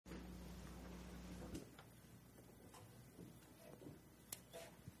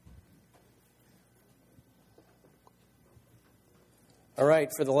All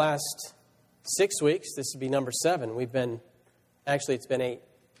right, for the last 6 weeks, this would be number 7. It's been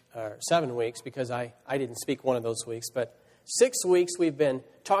 7 weeks because I didn't speak one of those weeks, but 6 weeks we've been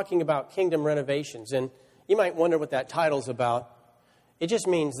talking about kingdom renovations. And you might wonder what that title's about. It just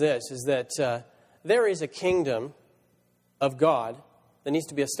means this, is that there is a kingdom of God that needs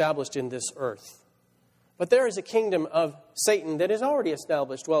to be established in this earth. But there is a kingdom of Satan that is already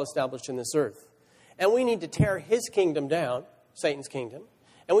established, well established in this earth. And we need to tear his kingdom down, Satan's kingdom,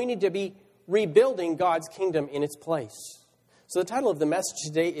 and we need to be rebuilding God's kingdom in its place. So the title of the message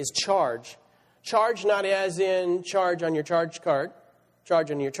today is Charge. Charge not as in charge on your charge card,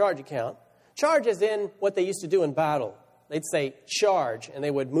 charge on your charge account. Charge as in what they used to do in battle. They'd say charge, and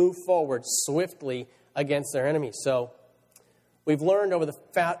they would move forward swiftly against their enemies. So we've learned over the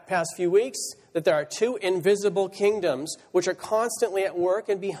past few weeks that there are two invisible kingdoms which are constantly at work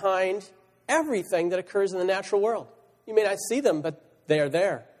and behind everything that occurs in the natural world. You may not see them, but they are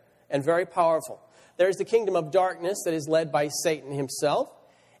there and very powerful. There's the kingdom of darkness that is led by Satan himself,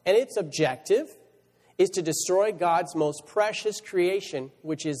 and its objective is to destroy God's most precious creation,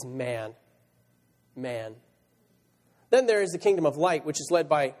 which is man. Man. Then there is the kingdom of light, which is led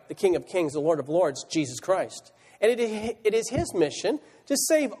by the King of Kings, the Lord of Lords, Jesus Christ. And it is his mission to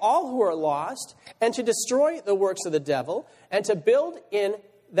save all who are lost and to destroy the works of the devil and to build in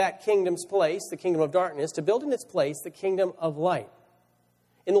that kingdom's place, the kingdom of darkness, to build in its place the kingdom of light.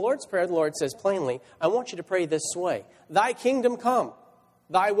 In the Lord's Prayer, the Lord says plainly, I want you to pray this way. Thy kingdom come,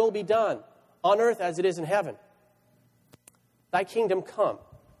 thy will be done, on earth as it is in heaven. Thy kingdom come.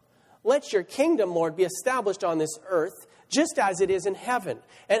 Let your kingdom, Lord, be established on this earth just as it is in heaven.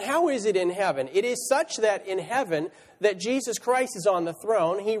 And how is it in heaven? It is such that in heaven that Jesus Christ is on the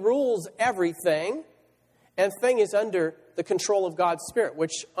throne. He rules everything, and thing is under the control of God's Spirit,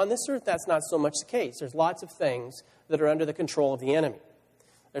 which on this earth, that's not so much the case. There's lots of things that are under the control of the enemy.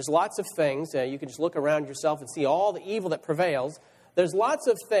 There's lots of things, you can just look around yourself and see all the evil that prevails. There's lots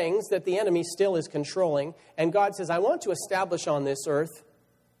of things that the enemy still is controlling, and God says, I want to establish on this earth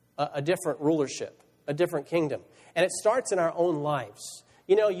a different rulership, a different kingdom. And it starts in our own lives.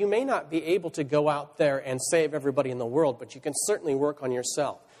 You know, you may not be able to go out there and save everybody in the world, but you can certainly work on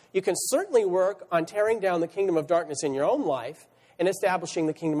yourself. You can certainly work on tearing down the kingdom of darkness in your own life and establishing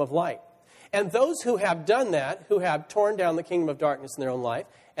the kingdom of light. And those who have done that, who have torn down the kingdom of darkness in their own life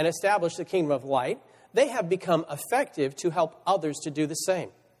and established the kingdom of light, they have become effective to help others to do the same.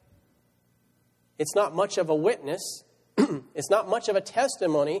 It's not much of a witness. It's not much of a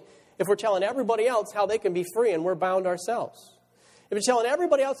testimony if we're telling everybody else how they can be free and we're bound ourselves. If we're telling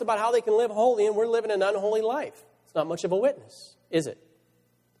everybody else about how they can live holy and we're living an unholy life, it's not much of a witness, is it?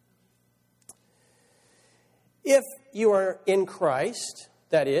 If you are in Christ,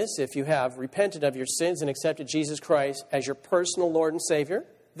 that is, if you have repented of your sins and accepted Jesus Christ as your personal Lord and Savior,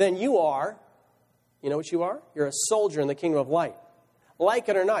 then you are, you know what you are? You're a soldier in the kingdom of light. Like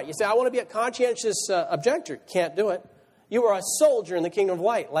it or not. You say, I want to be a conscientious objector. Can't do it. You are a soldier in the kingdom of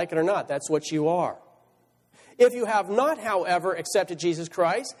light. Like it or not, that's what you are. If you have not, however, accepted Jesus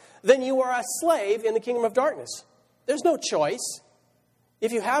Christ, then you are a slave in the kingdom of darkness. There's no choice.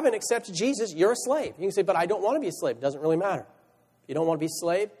 If you haven't accepted Jesus, you're a slave. You can say, but I don't want to be a slave. It doesn't really matter. If you don't want to be a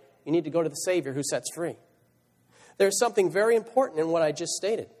slave, you need to go to the Savior who sets free. There's something very important in what I just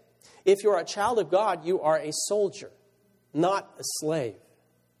stated. If you're a child of God, you are a soldier, not a slave.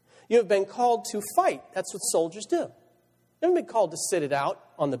 You have been called to fight. That's what soldiers do. You haven't been called to sit it out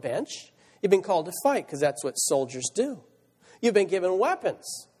on the bench. You've been called to fight because that's what soldiers do. You've been given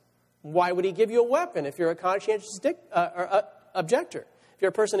weapons. Why would he give you a weapon if you're a conscientious objector? If you're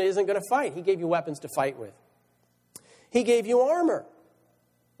a person that isn't going to fight, he gave you weapons to fight with. He gave you armor.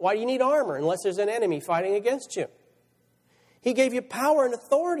 Why do you need armor unless there's an enemy fighting against you? He gave you power and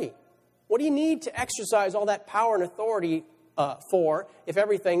authority. What do you need to exercise all that power and authority for if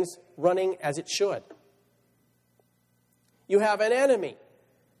everything's running as it should? You have an enemy.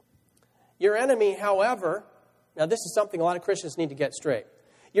 Your enemy, however, now this is something a lot of Christians need to get straight.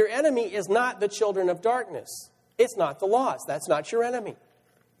 Your enemy is not the children of darkness. It's not the lost. That's not your enemy.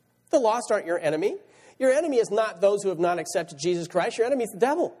 The lost aren't your enemy. Your enemy is not those who have not accepted Jesus Christ. Your enemy is the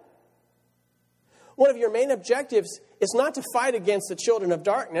devil. One of your main objectives is not to fight against the children of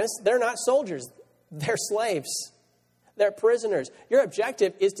darkness. They're not soldiers. They're slaves. They're prisoners. Your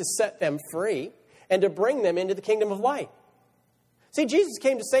objective is to set them free and to bring them into the kingdom of light. See, Jesus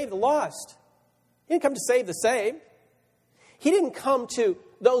came to save the lost. He didn't come to save the saved. He didn't come to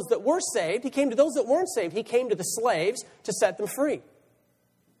those that were saved. He came to those that weren't saved. He came to the slaves to set them free.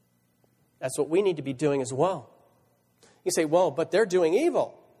 That's what we need to be doing as well. You say, well, but they're doing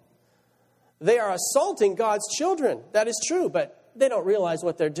evil. They are assaulting God's children. That is true, but they don't realize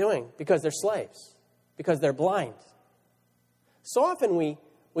what they're doing because they're slaves, because they're blind. So often we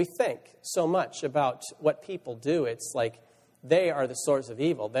think so much about what people do. It's like they are the source of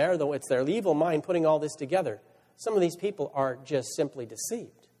evil. It's their evil mind putting all this together. Some of these people are just simply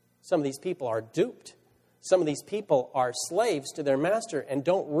deceived. Some of these people are duped. Some of these people are slaves to their master and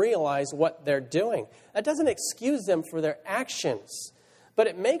don't realize what they're doing. That doesn't excuse them for their actions, but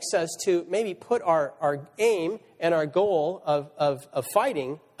it makes us to maybe put our aim and our goal of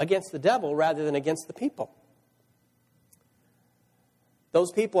fighting against the devil rather than against the people.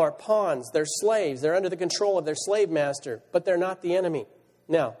 Those people are pawns, they're slaves, they're under the control of their slave master, but they're not the enemy.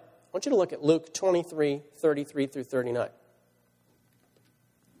 Now, I want you to look at Luke 23, 33 through 39.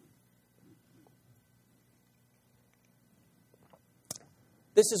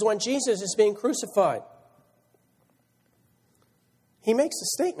 This is when Jesus is being crucified. He makes a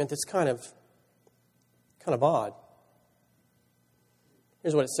statement that's kind of odd.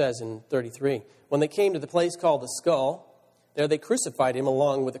 Here's what it says in 33. When they came to the place called the Skull, there they crucified him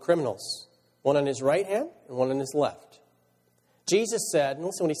along with the criminals, one on his right hand and one on his left. Jesus said, and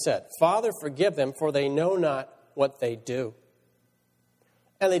listen what he said, "Father, forgive them, for they know not what they do."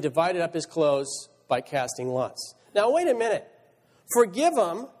 And they divided up his clothes by casting lots. Now, wait a minute. Forgive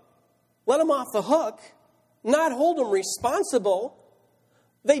them, let them off the hook, not hold them responsible.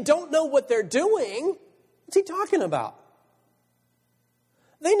 They don't know what they're doing. What's he talking about?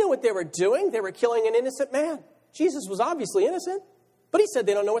 They knew what they were doing. They were killing an innocent man. Jesus was obviously innocent, but he said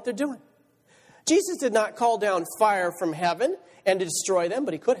they don't know what they're doing. Jesus did not call down fire from heaven and to destroy them,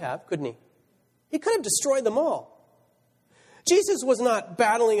 but he could have, couldn't he? He could have destroyed them all. Jesus was not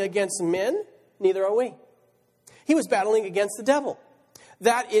battling against men, neither are we. He was battling against the devil.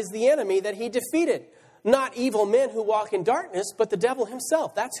 That is the enemy that he defeated. Not evil men who walk in darkness, but the devil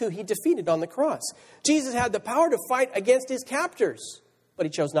himself. That's who he defeated on the cross. Jesus had the power to fight against his captors, but he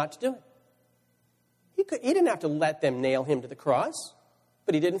chose not to do it. He didn't have to let them nail him to the cross,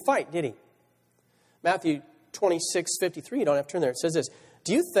 but he didn't fight, did he? Matthew 26:53, you don't have to turn there. It says this,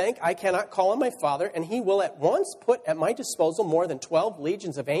 "Do you think I cannot call on my Father, and he will at once put at my disposal more than 12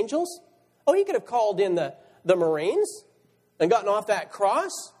 legions of angels?" Oh, he could have called in the Marines and gotten off that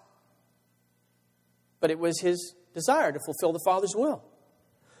cross, but it was his desire to fulfill the Father's will.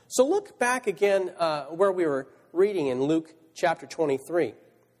 So look back again where we were reading in Luke chapter 23.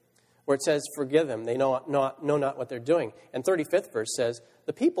 Where it says, "Forgive them, they know not what they're doing." And 35th verse says,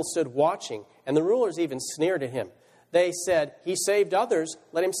 "The people stood watching, and the rulers even sneered at him. They said, 'He saved others,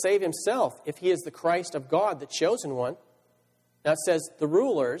 let him save himself, if he is the Christ of God, the chosen one.'" Now it says, the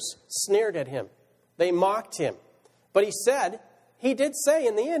rulers sneered at him. They mocked him. But he did say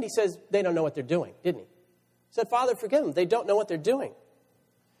in the end, he says, they don't know what they're doing, didn't he? He said, "Father, forgive them, they don't know what they're doing."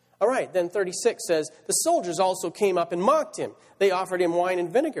 All right, then 36 says, "The soldiers also came up and mocked him. They offered him wine and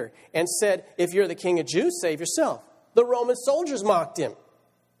vinegar and said, 'If you're the king of Jews, save yourself.' The Roman soldiers mocked him.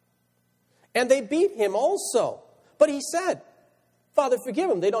 And they beat him also. But he said, 'Father, forgive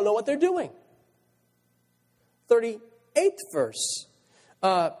them. They don't know what they're doing.'" 38th verse.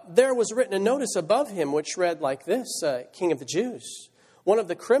 "There was written a notice above him which read like this, 'King of the Jews.' One of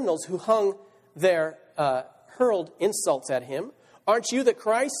the criminals who hung there hurled insults at him. 'Aren't you the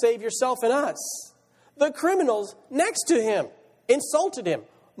Christ? Save yourself and us.' The criminals next to him insulted him,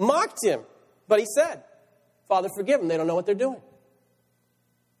 mocked him. But he said, 'Father, forgive them. They don't know what they're doing.'"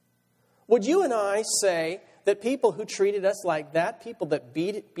 Would you and I say that people who treated us like that, people that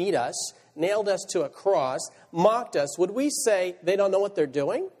beat us, nailed us to a cross, mocked us, would we say they don't know what they're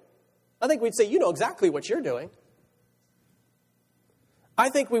doing? I think we'd say, "You know exactly what you're doing." I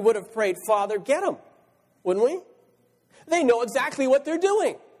think we would have prayed, "Father, get them," wouldn't we? They know exactly what they're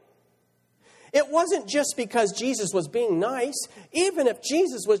doing. It wasn't just because Jesus was being nice. Even if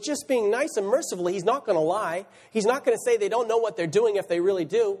Jesus was just being nice and merciful, he's not going to lie. He's not going to say they don't know what they're doing if they really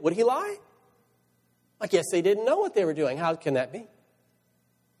do. Would he lie? I guess they didn't know what they were doing. How can that be?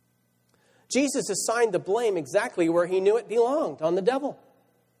 Jesus assigned the blame exactly where he knew it belonged, on the devil.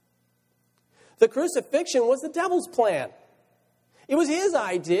 The crucifixion was the devil's plan. It was his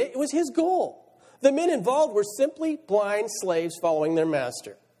idea. It was his goal. The men involved were simply blind slaves following their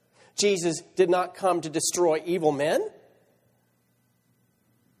master. Jesus did not come to destroy evil men,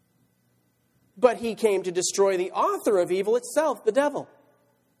 but he came to destroy the author of evil itself, the devil.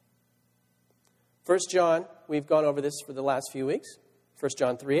 1 John, we've gone over this for the last few weeks. 1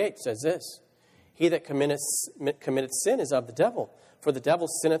 John 3:8 says this, "He that committeth sin is of the devil, for the devil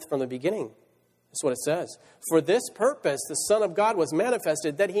sinneth from the beginning." That's what it says. "For this purpose the Son of God was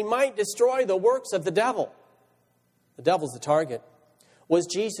manifested, that he might destroy the works of the devil." The devil's the target. Was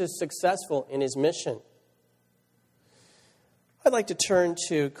Jesus successful in his mission? I'd like to turn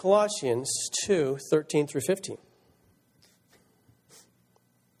to Colossians 2:13 through 15.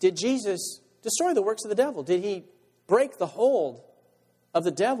 Did Jesus destroy the works of the devil? Did he break the hold of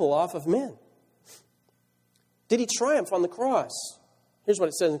the devil off of men? Did he triumph on the cross? Here's what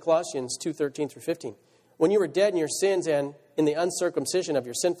it says in Colossians 2:13 through 15. When you were dead in your sins and in the uncircumcision of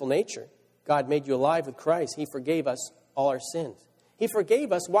your sinful nature, God made you alive with Christ. He forgave us all our sins. He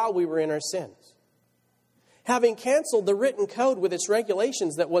forgave us while we were in our sins. Having canceled the written code with its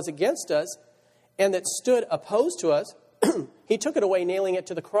regulations that was against us and that stood opposed to us, he took it away, nailing it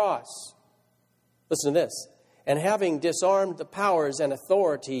to the cross. Listen to this. And having disarmed the powers and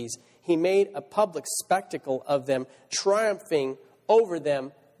authorities, he made a public spectacle of them, triumphing over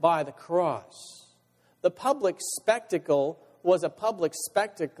them by the cross. The public spectacle was a public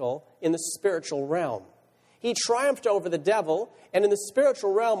spectacle in the spiritual realm. He triumphed over the devil, and in the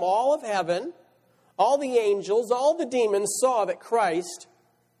spiritual realm, all of heaven, all the angels, all the demons saw that Christ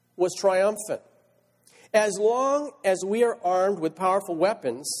was triumphant. As long as we are armed with powerful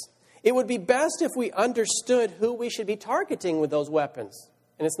weapons, it would be best if we understood who we should be targeting with those weapons.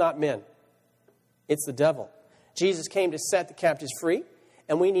 And it's not men. It's the devil. Jesus came to set the captives free,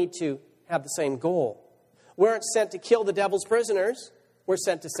 and we need to have the same goal. We aren't sent to kill the devil's prisoners. We're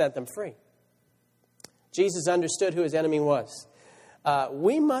sent to set them free. Jesus understood who his enemy was.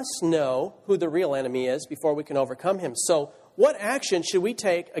 We must know who the real enemy is before we can overcome him. So what action should we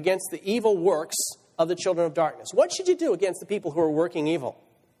take against the evil works of the children of darkness? What should you do against the people who are working evil?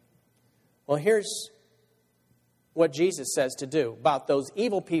 Well, here's what Jesus says to do about those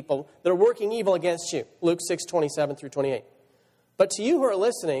evil people that are working evil against you. Luke 6:27 through 28. But to you who are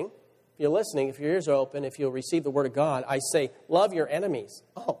listening, if your ears are open, if you'll receive the word of God, I say, love your enemies.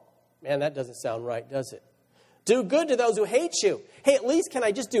 Oh, man, that doesn't sound right, does it? Do good to those who hate you. Hey, at least can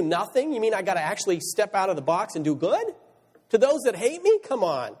I just do nothing? You mean I got to actually step out of the box and do good? To those that hate me? Come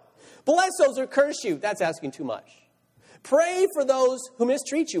on. Bless those who curse you. That's asking too much. Pray for those who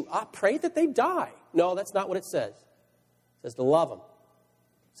mistreat you. Pray that they die. No, that's not what it says. It says to love them.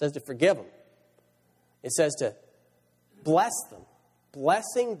 It says to forgive them. It says to bless them.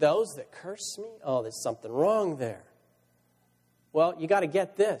 Blessing those that curse me? Oh, there's something wrong there. Well, you got to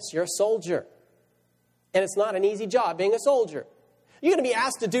get this. You're a soldier. And it's not an easy job being a soldier. You're going to be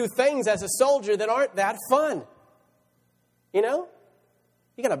asked to do things as a soldier that aren't that fun. You know?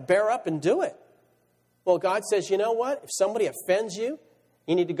 You got to bear up and do it. Well, God says, you know what? If somebody offends you,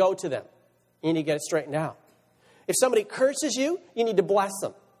 you need to go to them. You need to get it straightened out. If somebody curses you, you need to bless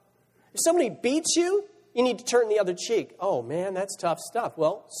them. If somebody beats you, you need to turn the other cheek. Oh, man, that's tough stuff.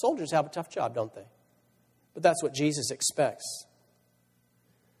 Well, soldiers have a tough job, don't they? But that's what Jesus expects.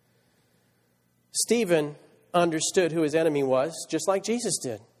 Stephen understood who his enemy was, just like Jesus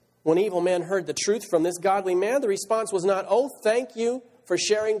did. When evil men heard the truth from this godly man, the response was not, oh, thank you for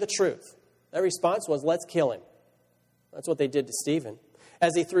sharing the truth. Their response was, let's kill him. That's what they did to Stephen.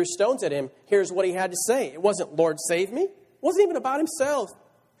 As they threw stones at him, here's what he had to say. It wasn't, Lord, save me. It wasn't even about himself.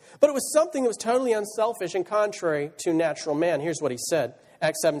 But it was something that was totally unselfish and contrary to natural man. Here's what he said,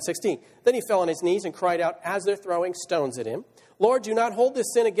 Acts 7:16. Then he fell on his knees and cried out as they're throwing stones at him, Lord, do not hold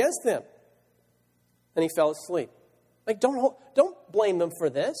this sin against them. And he fell asleep. Like, don't blame them for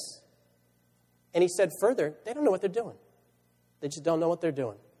this. And he said further, they don't know what they're doing. They just don't know what they're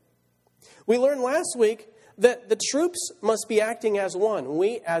doing. We learned last week that the troops must be acting as one.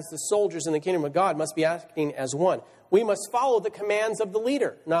 We, as the soldiers in the kingdom of God, must be acting as one. We must follow the commands of the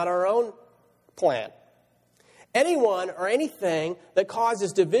leader, not our own plan. Anyone or anything that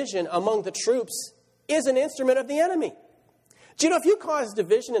causes division among the troops is an instrument of the enemy. Do you know if you cause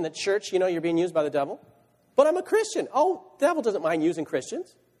division in the church, you know you're being used by the devil? But I'm a Christian. Oh, the devil doesn't mind using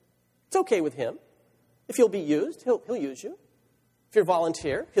Christians. It's okay with him. If you'll be used, he'll use you. If you're a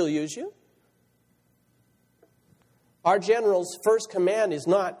volunteer, he'll use you. Our general's first command is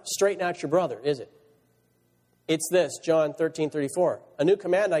not straighten out your brother, is it? It's this, John 13:34. A new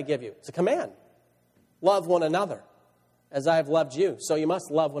command I give you. It's a command. Love one another as I have loved you. So you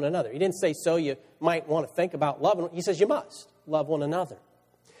must love one another. He didn't say so you might want to think about loving. He says you must love one another.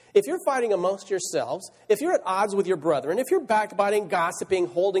 If you're fighting amongst yourselves, if you're at odds with your brethren, if you're backbiting, gossiping,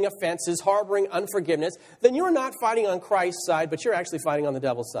 holding offenses, harboring unforgiveness, then you're not fighting on Christ's side, but you're actually fighting on the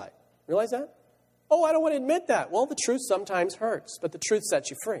devil's side. Realize that? Oh, I don't want to admit that. Well, the truth sometimes hurts, but the truth sets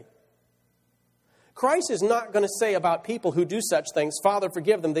you free. Christ is not going to say about people who do such things, Father,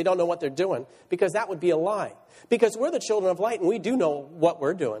 forgive them, they don't know what they're doing, because that would be a lie. Because we're the children of light, and we do know what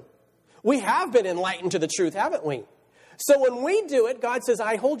we're doing. We have been enlightened to the truth, haven't we? So when we do it, God says,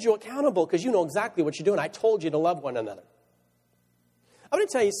 I hold you accountable because you know exactly what you're doing. I told you to love one another. I'm going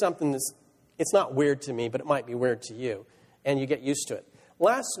to tell you something it's not weird to me, but it might be weird to you. and you get used to it.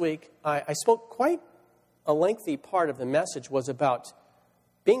 Last week, I spoke quite a lengthy part of the message was about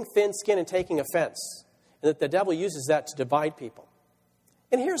being thin-skinned and taking offense, and that the devil uses that to divide people.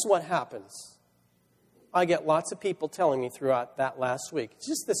 And here's what happens. I get lots of people telling me throughout that last week, it's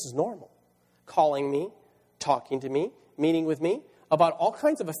just this is normal. Calling me, talking to me, meeting with me about all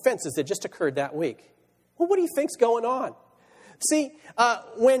kinds of offenses that just occurred that week. Well, what do you think's going on? See,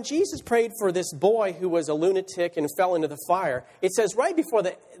 when Jesus prayed for this boy who was a lunatic and fell into the fire, it says right before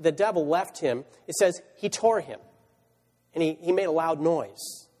the devil left him, it says he tore him. And he made a loud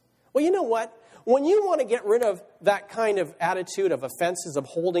noise. Well, you know what? When you want to get rid of that kind of attitude of offenses, of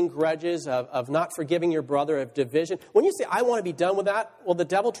holding grudges, of not forgiving your brother, of division, when you say, I want to be done with that, well, the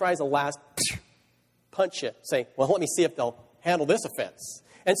devil tries to last punch you. Say, well, let me see if they'll handle this offense.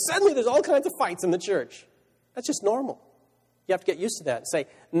 And suddenly there's all kinds of fights in the church. That's just normal. You have to get used to that and say,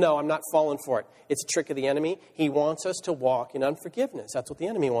 no, I'm not falling for it. It's a trick of the enemy. He wants us to walk in unforgiveness. That's what the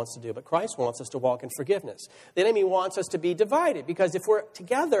enemy wants to do. But Christ wants us to walk in forgiveness. The enemy wants us to be divided because if we're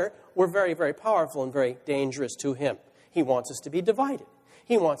together, we're very, very powerful and very dangerous to him. He wants us to be divided.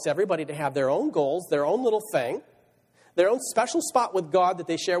 He wants everybody to have their own goals, their own little thing, their own special spot with God that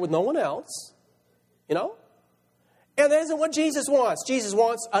they share with no one else. You know? And that isn't what Jesus wants. Jesus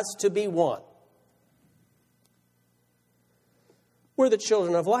wants us to be one. We're the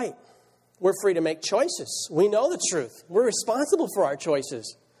children of light. We're free to make choices. We know the truth. We're responsible for our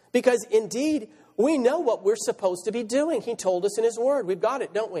choices. Because indeed, we know what we're supposed to be doing. He told us in His Word. We've got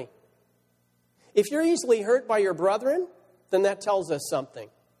it, don't we? If you're easily hurt by your brethren, then that tells us something.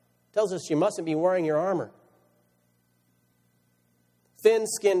 It tells us you mustn't be wearing your armor.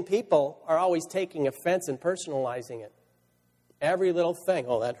 Thin-skinned people are always taking offense and personalizing it. Every little thing,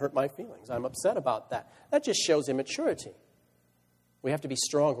 oh, that hurt my feelings. I'm upset about that. That just shows immaturity. We have to be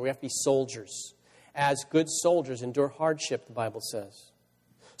stronger. We have to be soldiers. As good soldiers, endure hardship, the Bible says.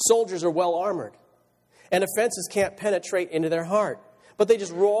 Soldiers are well armored. And offenses can't penetrate into their heart. But they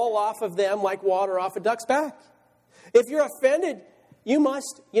just roll off of them like water off a duck's back. If you're offended, you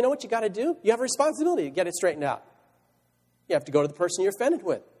know what you got to do? You have a responsibility to get it straightened out. You have to go to the person you're offended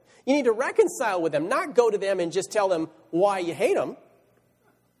with. You need to reconcile with them. Not go to them and just tell them why you hate them.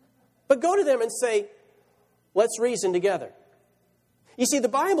 But go to them and say, let's reason together. You see, the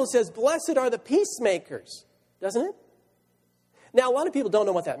Bible says, blessed are the peacemakers, doesn't it? Now, a lot of people don't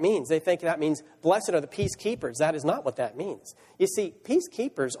know what that means. They think that means, blessed are the peacekeepers. That is not what that means. You see,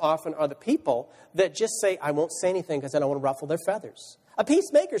 peacekeepers often are the people that just say, I won't say anything because I don't want to ruffle their feathers. A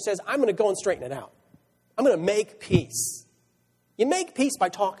peacemaker says, I'm going to go and straighten it out. I'm going to make peace. You make peace by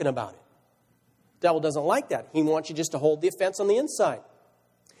talking about it. The devil doesn't like that. He wants you just to hold the offense on the inside.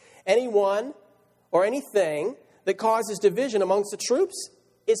 Anyone or anything that causes division amongst the troops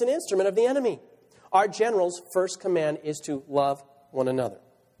is an instrument of the enemy. Our general's first command is to love one another.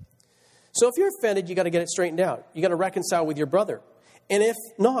 So if you're offended, you got to get it straightened out. You got to reconcile with your brother. And if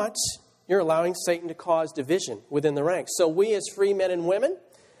not, you're allowing Satan to cause division within the ranks. So we as free men and women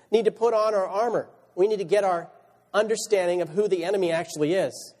need to put on our armor. We need to get our understanding of who the enemy actually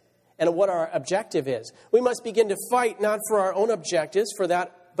is and what our objective is. We must begin to fight not for our own objectives,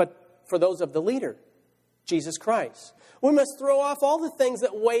 but for those of the leader, Jesus Christ. We must throw off all the things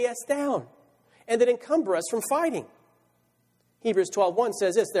that weigh us down and that encumber us from fighting. Hebrews 12:1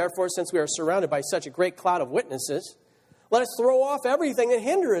 says this, therefore, since we are surrounded by such a great cloud of witnesses, let us throw off everything that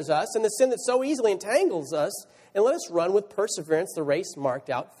hinders us and the sin that so easily entangles us, and let us run with perseverance the race marked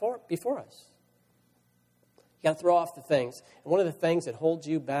out before us. You got to throw off the things. And one of the things that holds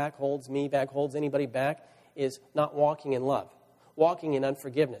you back, holds me back, holds anybody back, is not walking in love, walking in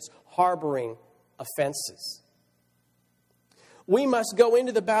unforgiveness, harboring offenses. We must go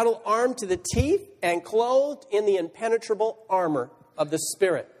into the battle armed to the teeth and clothed in the impenetrable armor of the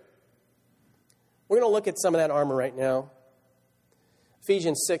Spirit. We're going to look at some of that armor right now.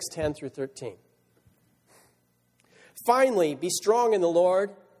 Ephesians 6:10 through 13. Finally, be strong in the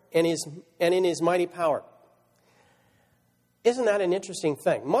Lord and in His mighty power. Isn't that an interesting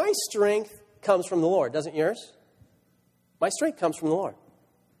thing? My strength comes from the Lord, doesn't yours? My strength comes from the Lord.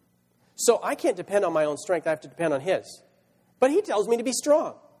 So I can't depend on my own strength. I have to depend on His. But He tells me to be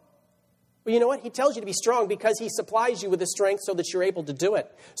strong. Well, you know what? He tells you to be strong because He supplies you with the strength so that you're able to do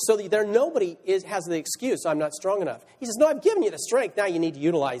it. So that nobody has the excuse, I'm not strong enough. He says, no, I've given you the strength. Now you need to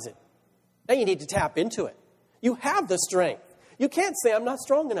utilize it. Now you need to tap into it. You have the strength. You can't say, I'm not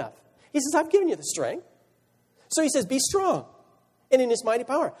strong enough. He says, I've given you the strength. So He says, be strong and in His mighty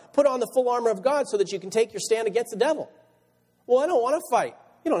power. Put on the full armor of God so that you can take your stand against the devil. Well, I don't want to fight.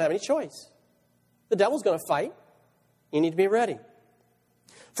 You don't have any choice. The devil's going to fight. You need to be ready.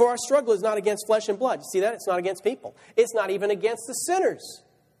 For our struggle is not against flesh and blood. You see that? It's not against people. It's not even against the sinners,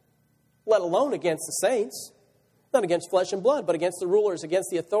 let alone against the saints. Not against flesh and blood, but against the rulers, against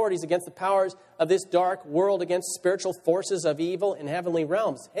the authorities, against the powers of this dark world, against spiritual forces of evil in heavenly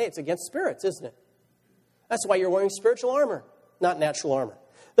realms. Hey, it's against spirits, isn't it? That's why you're wearing spiritual armor, not natural armor.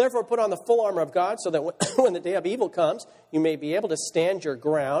 Therefore, put on the full armor of God so that when the day of evil comes, you may be able to stand your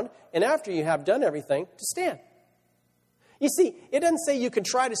ground, and after you have done everything, to stand. You see, it doesn't say you can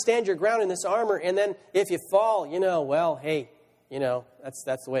try to stand your ground in this armor, and then if you fall, well, hey,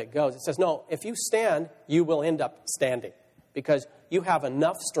 that's the way it goes. It says, no, if you stand, you will end up standing because you have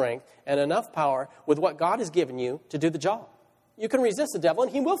enough strength and enough power with what God has given you to do the job. You can resist the devil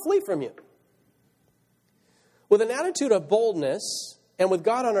and he will flee from you. With an attitude of boldness and with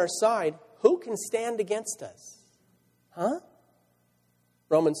God on our side, who can stand against us? Huh?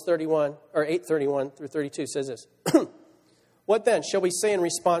 Romans 8:31 through 32 says this. What then shall we say in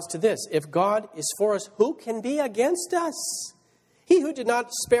response to this? If God is for us, who can be against us? He who did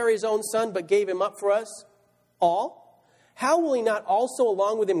not spare his own son, but gave him up for us all, how will he not also,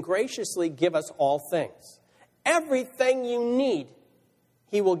 along with him, graciously give us all things? Everything you need,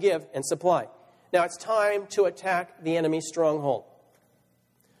 he will give and supply. Now it's time to attack the enemy's stronghold.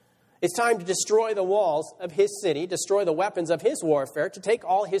 It's time to destroy the walls of his city, destroy the weapons of his warfare, to take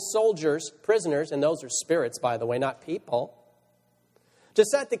all his soldiers, prisoners, and those are spirits, by the way, not people, to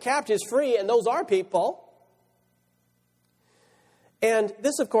set the captives free, and those are people. And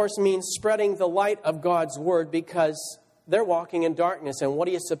this, of course, means spreading the light of God's word because they're walking in darkness. And what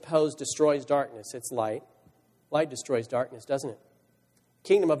do you suppose destroys darkness? It's light. Light destroys darkness, doesn't it?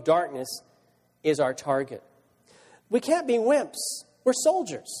 Kingdom of darkness is our target. We can't be wimps. We're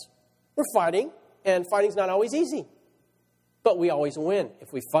soldiers. We're fighting, and fighting's not always easy. But we always win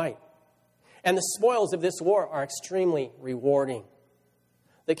if we fight. And the spoils of this war are extremely rewarding.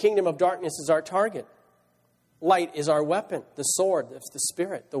 The kingdom of darkness is our target. Light is our weapon, the sword, that's the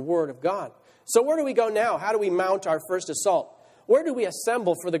Spirit, the Word of God. So where do we go now? How do we mount our first assault? Where do we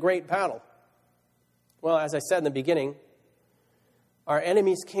assemble for the great battle? Well, as I said in the beginning, our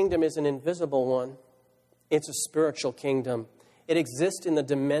enemy's kingdom is an invisible one. It's a spiritual kingdom. It exists in the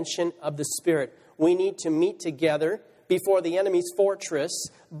dimension of the Spirit. We need to meet together before the enemy's fortress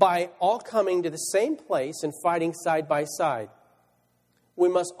by all coming to the same place and fighting side by side. We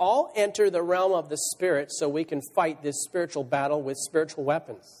must all enter the realm of the Spirit so we can fight this spiritual battle with spiritual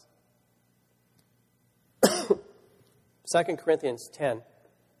weapons. 2 Corinthians 10,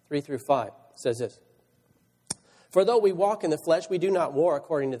 3 through 5 says this. For though we walk in the flesh, we do not war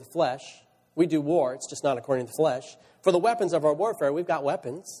according to the flesh. We do war, it's just not according to the flesh. For the weapons of our warfare, we've got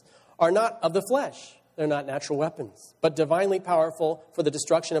weapons, are not of the flesh. They're not natural weapons, but divinely powerful for the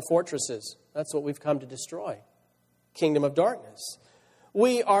destruction of fortresses. That's what we've come to destroy. Kingdom of darkness.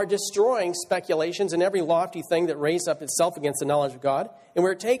 We are destroying speculations and every lofty thing that raised up itself against the knowledge of God, and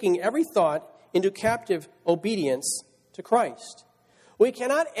we're taking every thought into captive obedience to Christ. We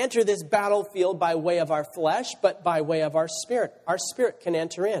cannot enter this battlefield by way of our flesh, but by way of our spirit. Our spirit can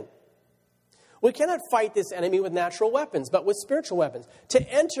enter in. We cannot fight this enemy with natural weapons, but with spiritual weapons. To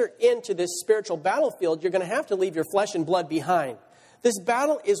enter into this spiritual battlefield, you're going to have to leave your flesh and blood behind. This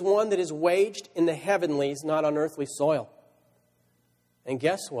battle is one that is waged in the heavenlies, not on earthly soil. And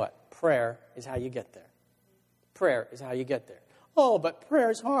guess what? Prayer is how you get there. Prayer is how you get there. Oh, but prayer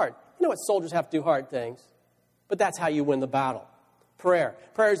is hard. You know what? Soldiers have to do hard things. But that's how you win the battle. Prayer.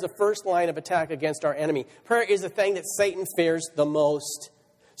 Prayer is the first line of attack against our enemy. Prayer is the thing that Satan fears the most.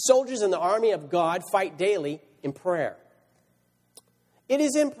 Soldiers in the army of God fight daily in prayer. It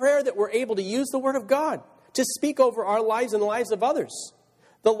is in prayer that we're able to use the Word of God to speak over our lives and the lives of others.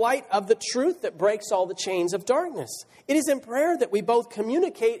 The light of the truth that breaks all the chains of darkness. It is in prayer that we both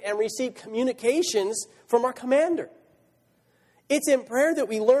communicate and receive communications from our commander. It's in prayer that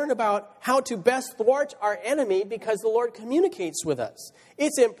we learn about how to best thwart our enemy because the Lord communicates with us.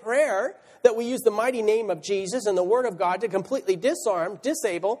 It's in prayer that we use the mighty name of Jesus and the Word of God to completely disarm,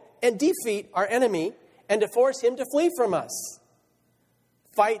 disable, and defeat our enemy and to force him to flee from us.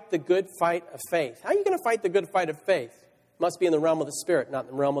 Fight the good fight of faith. How are you going to fight the good fight of faith? Must be in the realm of the Spirit, not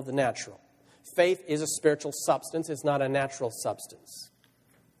in the realm of the natural. Faith is a spiritual substance. It's not a natural substance.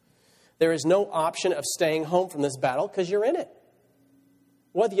 There is no option of staying home from this battle because you're in it.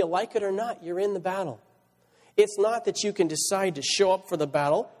 Whether you like it or not, you're in the battle. It's not that you can decide to show up for the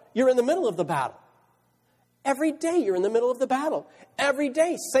battle. You're in the middle of the battle. Every day you're in the middle of the battle. Every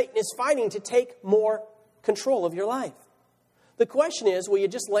day Satan is fighting to take more control of your life. The question is, will you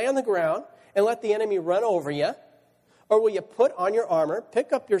just lay on the ground and let the enemy run over you? Or will you put on your armor,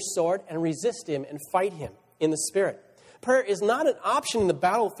 pick up your sword, and resist him and fight him in the Spirit? Prayer is not an option in the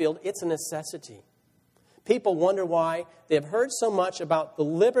battlefield, it's a necessity. People wonder why they have heard so much about the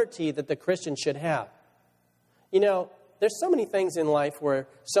liberty that the Christian should have. You know, there's so many things in life where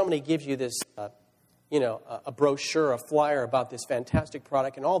somebody gives you this, a brochure, a flyer about this fantastic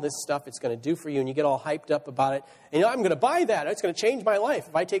product and all this stuff it's going to do for you, and you get all hyped up about it. And I'm going to buy that. It's going to change my life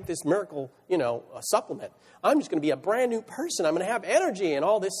if I take this miracle, supplement. I'm just going to be a brand new person. I'm going to have energy and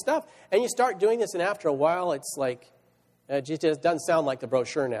all this stuff. And you start doing this, and after a while, it's like, it just doesn't sound like the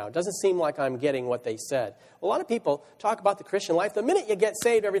brochure now. It doesn't seem like I'm getting what they said. Well, a lot of people talk about the Christian life. The minute you get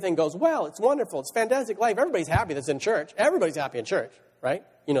saved, everything goes well. It's wonderful. It's a fantastic life. Everybody's happy that's in church. Everybody's happy in church, right?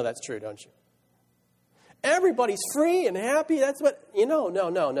 You know that's true, don't you? Everybody's free and happy. That's what,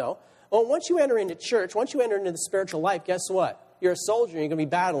 no. Well, once you enter into church, once you enter into the spiritual life, guess what? You're a soldier and you're going to be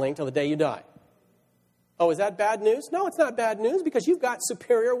battling till the day you die. Oh, is that bad news? No, it's not bad news because you've got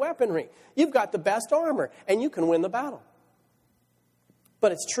superior weaponry. You've got the best armor and you can win the battle.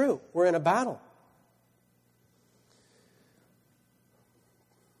 But it's true. We're in a battle.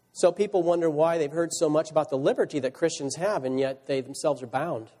 So people wonder why they've heard so much about the liberty that Christians have, and yet they themselves are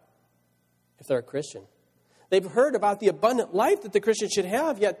bound if they're a Christian. They've heard about the abundant life that the Christian should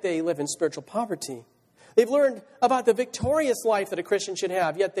have, yet they live in spiritual poverty. They've learned about the victorious life that a Christian should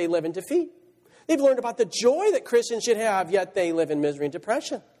have, yet they live in defeat. They've learned about the joy that Christians should have, yet they live in misery and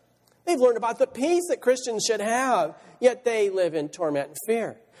depression. They've learned about the peace that Christians should have, yet they live in torment and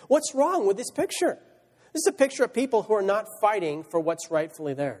fear. What's wrong with this picture? This is a picture of people who are not fighting for what's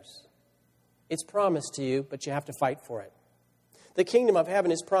rightfully theirs. It's promised to you, but you have to fight for it. The kingdom of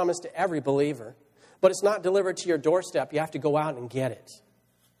heaven is promised to every believer, but it's not delivered to your doorstep. You have to go out and get it.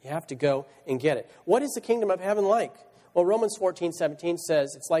 You have to go and get it. What is the kingdom of heaven like? Well, Romans 14:17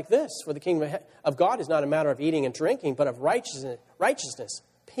 says it's like this. For the kingdom of God is not a matter of eating and drinking, but of righteousness,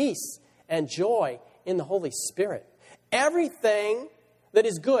 peace, and joy in the Holy Spirit. Everything that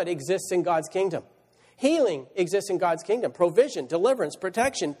is good exists in God's kingdom. Healing exists in God's kingdom. Provision, deliverance,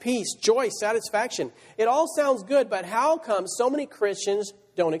 protection, peace, joy, satisfaction. It all sounds good, but how come so many Christians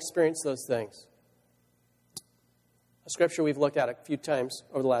don't experience those things? A scripture we've looked at a few times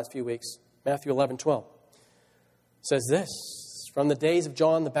over the last few weeks, Matthew 11:12, says this: from the days of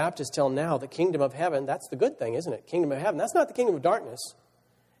John the Baptist till now, the kingdom of heaven, that's the good thing, isn't it? Kingdom of heaven, that's not the kingdom of darkness,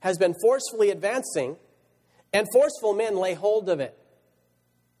 has been forcefully advancing, and forceful men lay hold of it.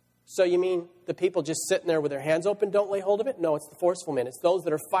 So you mean the people just sitting there with their hands open don't lay hold of it? No, it's the forceful men. It's those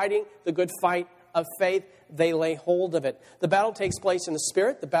that are fighting the good fight of faith. They lay hold of it. The battle takes place in the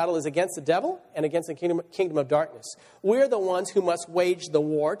Spirit. The battle is against the devil and against the kingdom of darkness. We're the ones who must wage the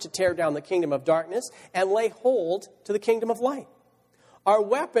war to tear down the kingdom of darkness and lay hold to the kingdom of light. Our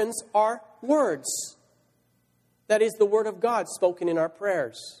weapons are words. That is the word of God spoken in our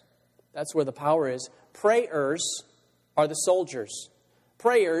prayers. That's where the power is. Prayers are the soldiers.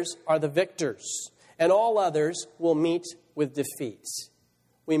 Prayers are the victors. And all others will meet with defeat.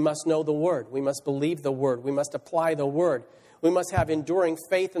 We must know the word. We must believe the word. We must apply the word. We must have enduring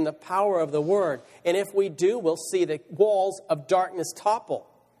faith in the power of the word. And if we do, we'll see the walls of darkness topple.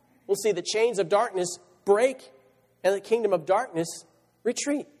 We'll see the chains of darkness break and the kingdom of darkness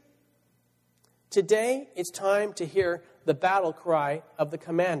retreat. Today, it's time to hear the battle cry of the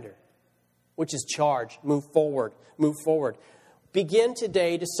commander, which is charge, move forward, move forward. Begin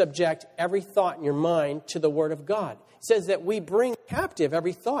today to subject every thought in your mind to the Word of God. It says that we bring captive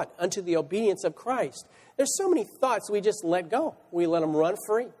every thought unto the obedience of Christ. There's so many thoughts we just let go. We let them run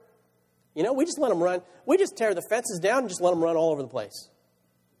free. We just let them run. We just tear the fences down and just let them run all over the place.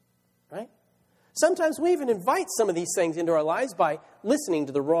 Right? Sometimes we even invite some of these things into our lives by listening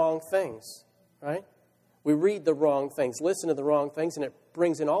to the wrong things. Right? We read the wrong things, listen to the wrong things, and it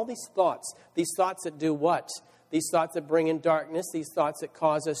brings in all these thoughts that do what? These thoughts that bring in darkness, these thoughts that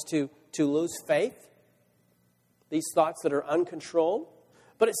cause us to lose faith, these thoughts that are uncontrolled.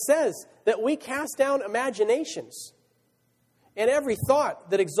 But it says that we cast down imaginations and every thought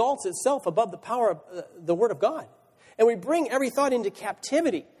that exalts itself above the power of the Word of God. And we bring every thought into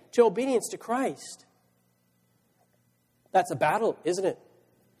captivity to obedience to Christ. That's a battle, isn't it?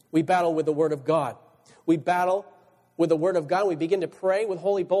 We battle with the Word of God. We battle with the Word of God. We begin to pray with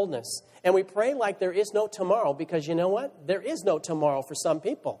holy boldness. And we pray like there is no tomorrow, because you know what? There is no tomorrow for some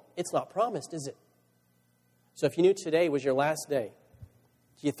people. It's not promised, is it? So if you knew today was your last day,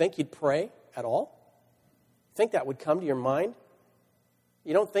 do you think you'd pray at all? Think that would come to your mind?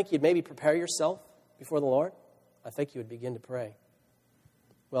 You don't think you'd maybe prepare yourself before the Lord? I think you would begin to pray.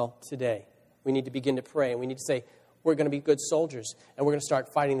 Well, today, we need to begin to pray, and we need to say, we're going to be good soldiers, and we're going to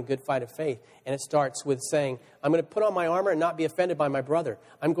start fighting the good fight of faith. And it starts with saying, I'm going to put on my armor and not be offended by my brother.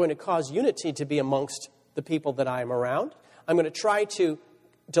 I'm going to cause unity to be amongst the people that I am around. I'm going to try to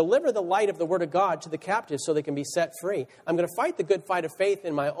deliver the light of the Word of God to the captives so they can be set free. I'm going to fight the good fight of faith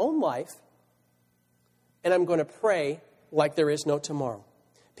in my own life. And I'm going to pray like there is no tomorrow.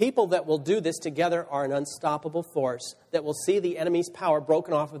 People that will do this together are an unstoppable force that will see the enemy's power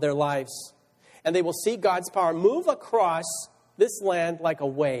broken off of their lives. And they will see God's power move across this land like a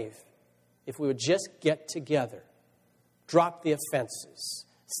wave. If we would just get together, drop the offenses,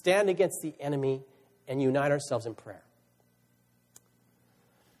 stand against the enemy, and unite ourselves in prayer.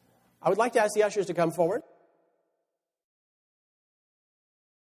 I would like to ask the ushers to come forward.